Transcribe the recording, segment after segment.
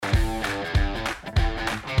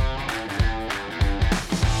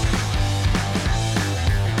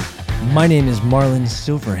My name is Marlon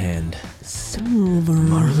Silverhand.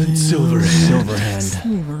 Marlon Silverhand.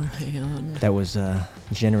 Silverhand. That was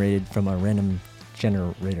generated from a random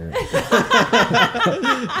generator.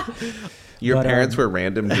 Your parents were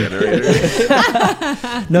random generators?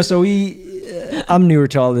 No, so I'm newer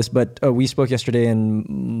to all this, but we spoke yesterday and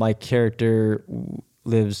my character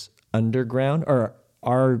lives underground,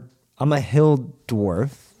 I'm a hill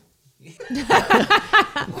dwarf.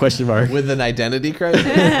 Question mark. With an identity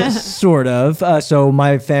crisis? Sort of. So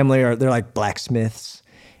my family they're like blacksmiths,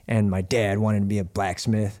 and my dad wanted to be a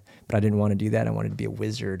blacksmith, but I didn't want to do that. I wanted to be a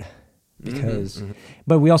wizard because,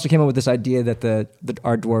 but we also came up with this idea that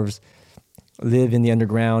our dwarves live in the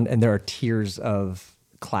underground and there are tiers of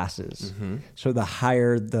classes. So the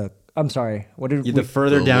higher the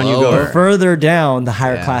further down you lower. go. The further down, the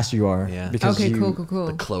higher class you are. Yeah. Because Cool.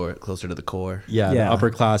 Closer to the core. Yeah, Yeah. the upper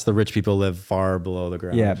class, the rich people live far below the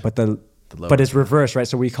ground. Yeah, but but it's reversed, right?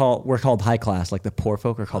 So we're called high class. Like the poor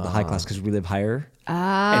folk are called the high class because we live higher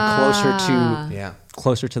and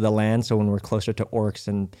closer to the land. So when we're closer to orcs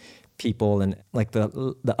and people and like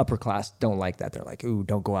the upper class don't like that. They're like, ooh,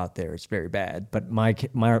 don't go out there. It's very bad. But my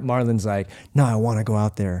Marlon's like, no, I want to go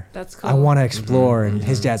out there. That's cool. I want to explore. And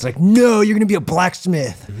his dad's like, no, you're going to be a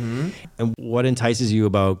blacksmith. And what entices you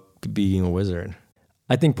about being a wizard?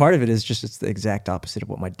 I think part of it is just it's the exact opposite of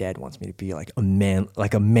what my dad wants me to be, like a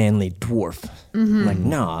manly dwarf. Like,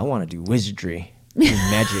 no, I want to do wizardry, do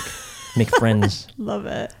magic, make friends. Love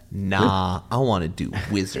it. Nah, I want to do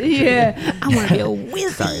wizardry. Yeah, I want to be a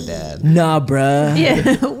wizard. Sorry, Dad. Nah, bruh. Yeah,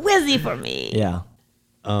 wizzy for me. Yeah.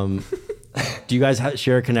 Do you guys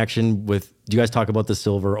share a connection with? Do you guys talk about the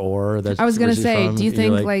silver ore? I was gonna say, from? do you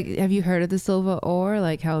think You're have you heard of the silver ore?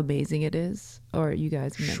 Like how amazing it is, or you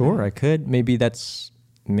guys? Never? Sure, I could. Maybe the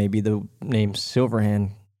name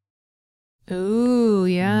Silverhand. Ooh,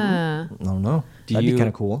 yeah. I don't know. That'd be kind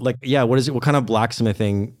of cool. Like, yeah, what is it? What kind of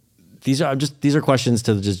blacksmithing? These are questions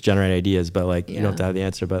to just generate ideas, but like you don't have to have the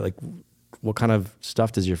answer. But like, what kind of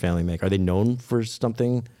stuff does your family make? Are they known for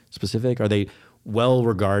something specific? Are they well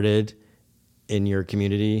regarded in your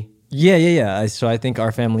community? Yeah. So I think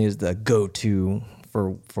our family is the go-to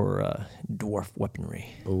for dwarf weaponry.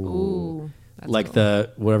 Ooh. That's Like cool.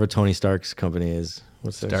 the whatever Tony Stark's company is.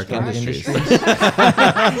 What's their Stark Stark? Industries.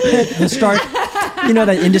 The Stark, you know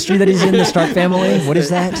that industry that he's in, the Stark family? What is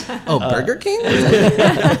that? Oh, Burger King? Is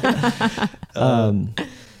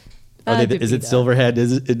it Silverhand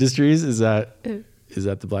Industries? Is that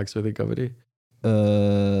the blacksmithing company?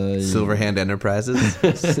 Silverhand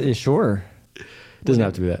Enterprises? Sure. Doesn't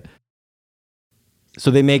have to be that. So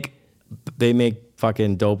they make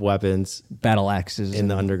fucking dope weapons Battle axes. in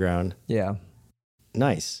the underground. Yeah.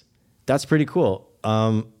 Nice. That's pretty cool.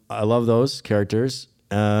 I love those characters.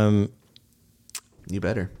 You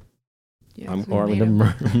better. Yeah, I'm we going made to 'em.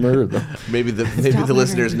 Maybe murder them. the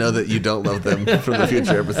listeners know that you don't love them from the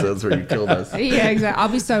future episodes where you killed us. Yeah, exactly. I'll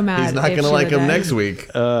be so mad. He's not going to like him next week.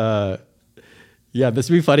 Yeah, this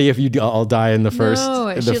would be funny if you all die in the first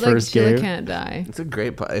Sheila game. can't die. It's a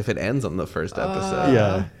great if it ends on the first episode.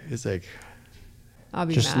 Yeah, it's like I'll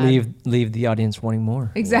be Just mad. leave the audience wanting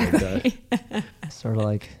more. Exactly. Sort of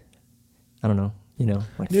like, I don't know,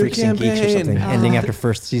 like New Freaks and Geeks or campaign. something. Ending after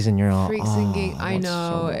first season, you're all, Freaks and Geeks. I want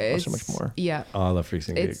know. so It's much more. Yeah. oh, I love Freaks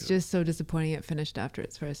and It's Geeks. just so disappointing it finished after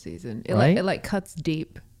its first season. It Right? like cuts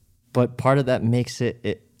deep. But part of that makes it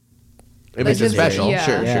It makes it lives- special. yeah.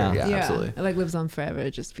 Sure, Yeah. yeah, absolutely. It like lives on forever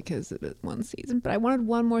just because of it one season. But I wanted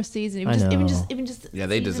one more season. I know. Even just Yeah,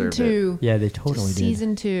 they season deserve it. two. Yeah, they Just totally did.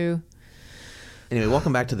 season 2. Anyway,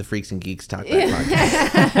 welcome back to the Freaks and Geeks Talk Back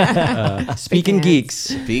podcast. Speaking hands. geeks,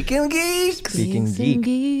 Speaking geeks. Speaking Freaks geek. and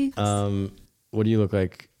Geeks. what do you look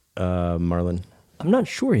like, Marlon? I'm not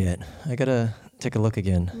sure yet. I gotta take a look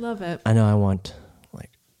again. Love it. I know I want,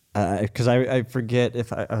 because I forget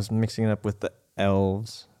if I was mixing it up with the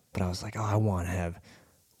elves, but I was like, I want to have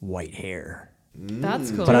white hair.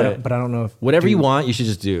 That's cool. But I don't know if Whatever you want, you should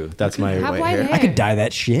just do. That's my have white white hair. hair. I could dye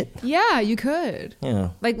that shit. Yeah, you could.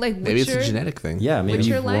 Yeah. Like Maybe it's a Witcher, genetic thing. Yeah, maybe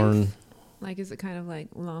Witcher you've length? worn. Like, is it kind of like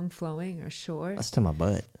long flowing or short? That's to my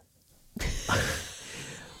butt.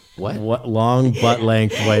 What long butt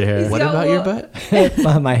length white hair? What got about your what-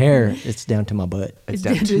 butt? My hair, it's down to my butt. It's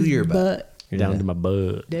down to your butt. You're down to my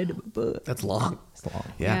butt. Dead to my butt. That's long. It's long.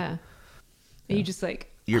 Yeah. And you just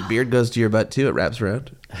like, Your beard goes to your butt too. It wraps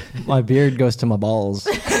around. My beard goes to my balls.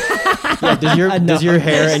 Yeah, does your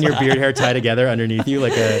hair and your beard hair tie together underneath you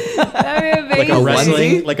like a that'd be like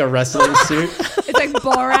amazing. a wrestling suit? It's like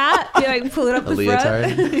Borat. You like pull it up A the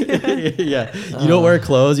front. leotard. Yeah. You don't wear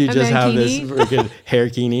clothes. You A just have this mankini. freaking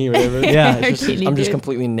hairkini or whatever. Yeah, Hair it's just, kini, I'm just dude.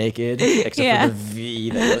 completely naked except Yeah. for the V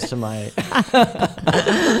that goes to my.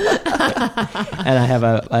 And I have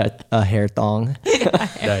a hair thong.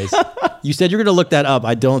 Nice. You said you're going to look that up.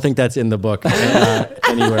 I don't think that's in the book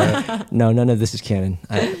anywhere. No, none of this is canon.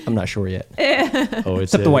 I'm not sure yet. Oh,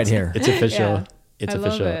 Except the white hair. It's official. Yeah. It's I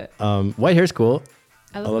love official. it. White hair's cool.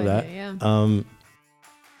 I I love my that. hair, yeah.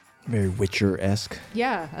 Very Witcher-esque.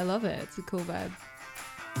 Yeah, I love it. It's a cool vibe.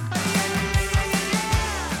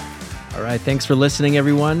 All right. Thanks for listening,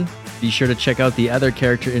 everyone. Be sure to check out the other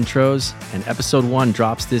character intros, and episode 1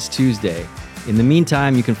 drops this Tuesday. In the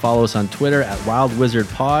meantime, you can follow us on Twitter at Wild Wizard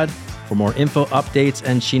Pod for more info, updates,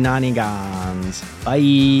 and shenanigans.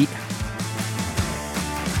 Bye.